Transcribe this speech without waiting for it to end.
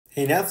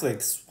Hey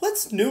Netflix,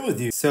 what's new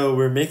with you? So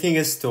we're making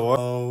a store.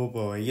 Oh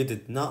boy, you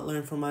did not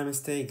learn from my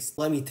mistakes.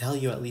 Let me tell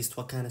you at least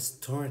what kind of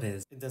store it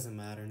is. It doesn't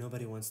matter,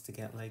 nobody wants to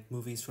get like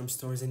movies from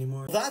stores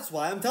anymore. That's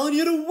why I'm telling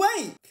you to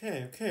wait!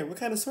 Okay, what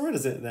kind of store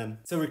is it then?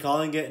 So we're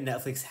calling it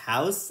Netflix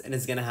House, and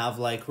it's gonna have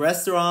like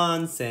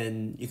restaurants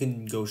and you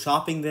can go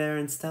shopping there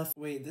and stuff.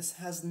 Wait, this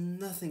has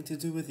nothing to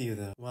do with you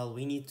though. Well,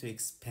 we need to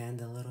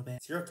expand a little bit.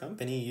 It's your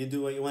company, you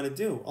do what you want to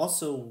do.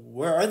 Also,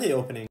 where are they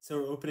opening?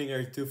 So we're opening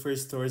our two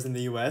first stores in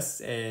the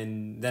US,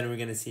 and then we're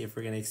gonna see if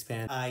we're gonna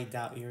expand. I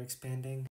doubt you're expanding.